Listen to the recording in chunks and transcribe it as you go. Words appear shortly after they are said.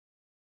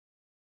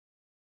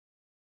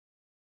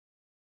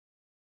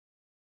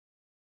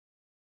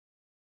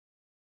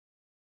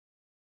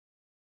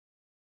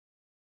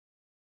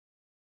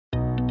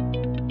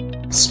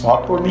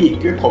Smartboard med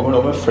ikke kommer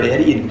nå med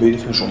flere innebygde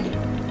funksjoner.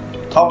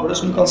 Tavle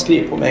som du kan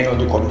skrive på med en gang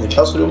du kommer inn i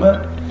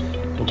klasserommet.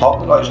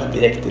 Notatene lager seg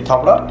direkte i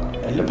tavla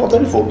eller på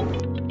telefonen.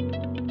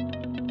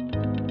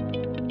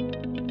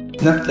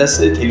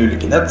 Nettleser til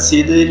ulike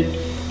nettsider.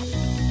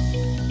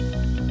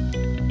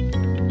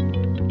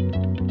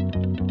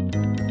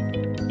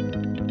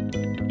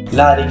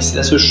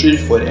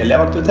 Læringsressurser for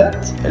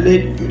elevaktivitet eller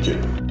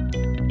YouTube.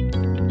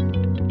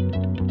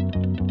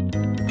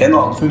 En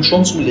annen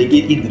funksjon som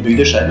ligger innebygd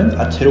i skjermen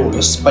er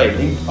trådløs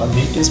speiling av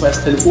hvilken som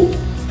helst telefon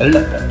eller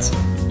nettbrett.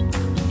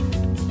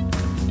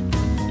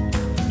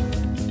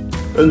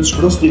 Ønsker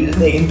du å styre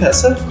din egen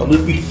PC, kan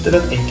du bytte ved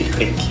et enkelt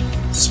klikk.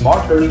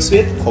 Smart Learning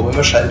Suite kommer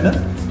med skjermen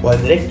og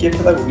en rekke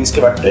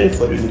pedagogiske verktøy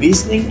for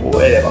undervisning og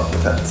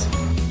elevaktivitet.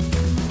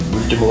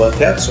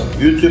 Multimodalitet som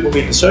YouTube og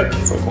bildesøk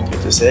for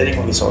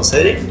konkretisering og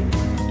visualisering.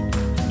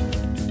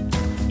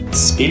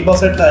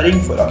 Spillbasert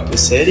læring for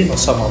aktivisering og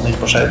samhandling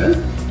på skjermen,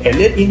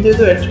 eller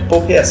individuelt på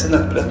PC,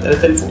 nettbrett eller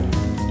telefon.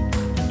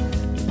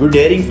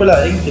 Vurdering for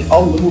læring til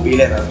alle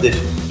mobile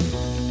enheter.